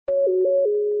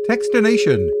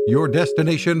Techstination, your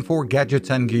destination for gadgets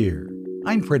and gear.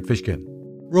 I'm Fred Fishkin.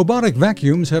 Robotic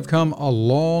vacuums have come a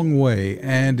long way,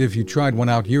 and if you tried one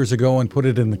out years ago and put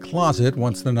it in the closet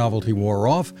once the novelty wore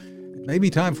off, it may be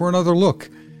time for another look.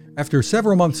 After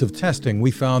several months of testing,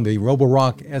 we found the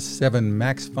Roborock S7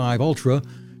 MaxV Ultra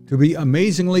to be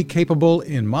amazingly capable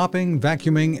in mopping,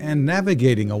 vacuuming, and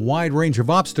navigating a wide range of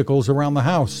obstacles around the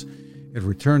house. It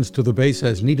returns to the base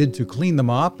as needed to clean the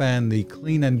mop, and the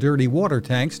clean and dirty water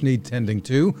tanks need tending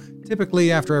to,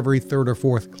 typically after every third or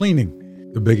fourth cleaning.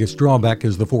 The biggest drawback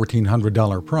is the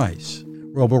 $1,400 price.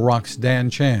 Roborock's Dan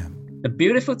Cham. The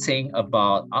beautiful thing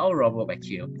about our Robo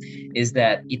Vacuum is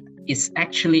that it is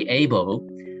actually able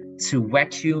to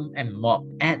vacuum and mop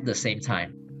at the same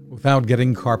time, without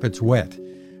getting carpets wet.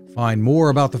 Find more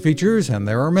about the features, and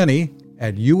there are many,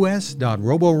 at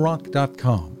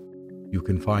us.roborock.com. You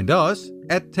can find us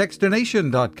at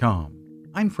Techstination.com.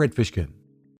 I'm Fred Fishkin.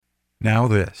 Now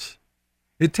this.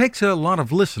 It takes a lot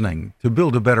of listening to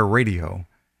build a better radio,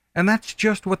 and that's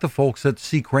just what the folks at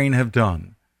C. Crane have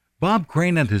done. Bob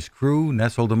Crane and his crew,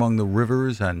 nestled among the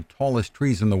rivers and tallest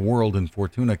trees in the world in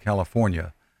Fortuna,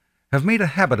 California, have made a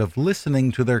habit of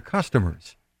listening to their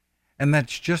customers. And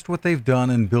that's just what they've done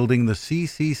in building the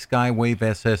CC Skywave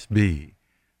SSB,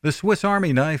 the Swiss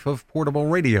Army knife of portable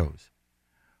radios.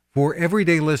 For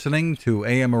everyday listening to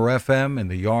AM or FM in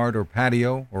the yard or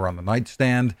patio or on the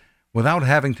nightstand without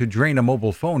having to drain a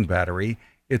mobile phone battery,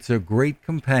 it's a great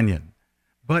companion.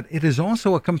 But it is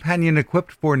also a companion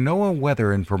equipped for NOAA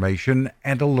weather information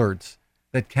and alerts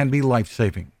that can be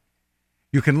life-saving.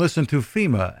 You can listen to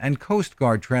FEMA and Coast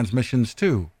Guard transmissions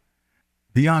too.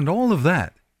 Beyond all of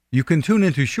that, you can tune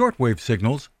into shortwave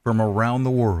signals from around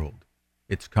the world.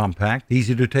 It's compact,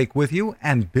 easy to take with you,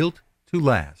 and built to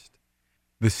last.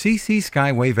 The CC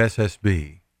Skywave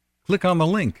SSB. Click on the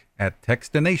link at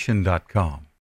Techstination.com.